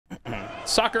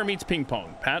Soccer meets ping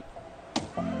pong, Pat.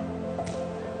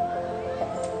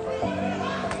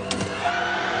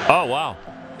 Oh, wow.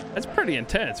 That's pretty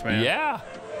intense, man. Yeah.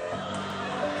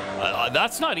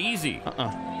 That's not easy.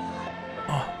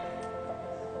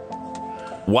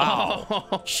 Wow.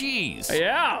 Jeez.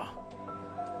 Yeah.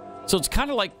 So it's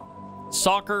kind of like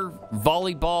soccer,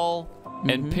 volleyball,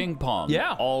 and ping pong.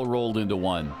 Yeah. All rolled into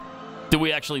one. Do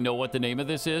we actually know what the name of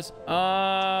this is?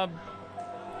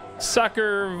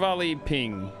 Soccer volley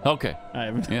ping. Okay. I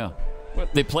haven't. Yeah.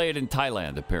 What? They play it in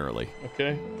Thailand, apparently.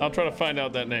 Okay. I'll try to find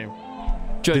out that name.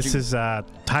 This is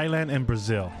Thailand and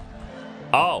Brazil.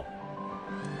 Oh.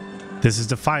 This is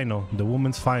the final, the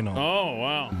women's final. Oh,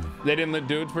 wow. They didn't let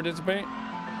dudes participate?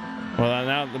 Well,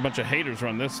 now a bunch of haters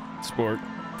run this sport.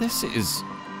 This is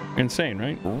insane,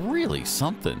 right? Really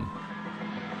something.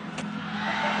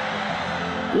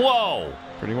 Whoa.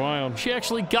 Pretty wild. She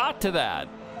actually got to that.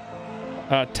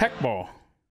 Tech ball.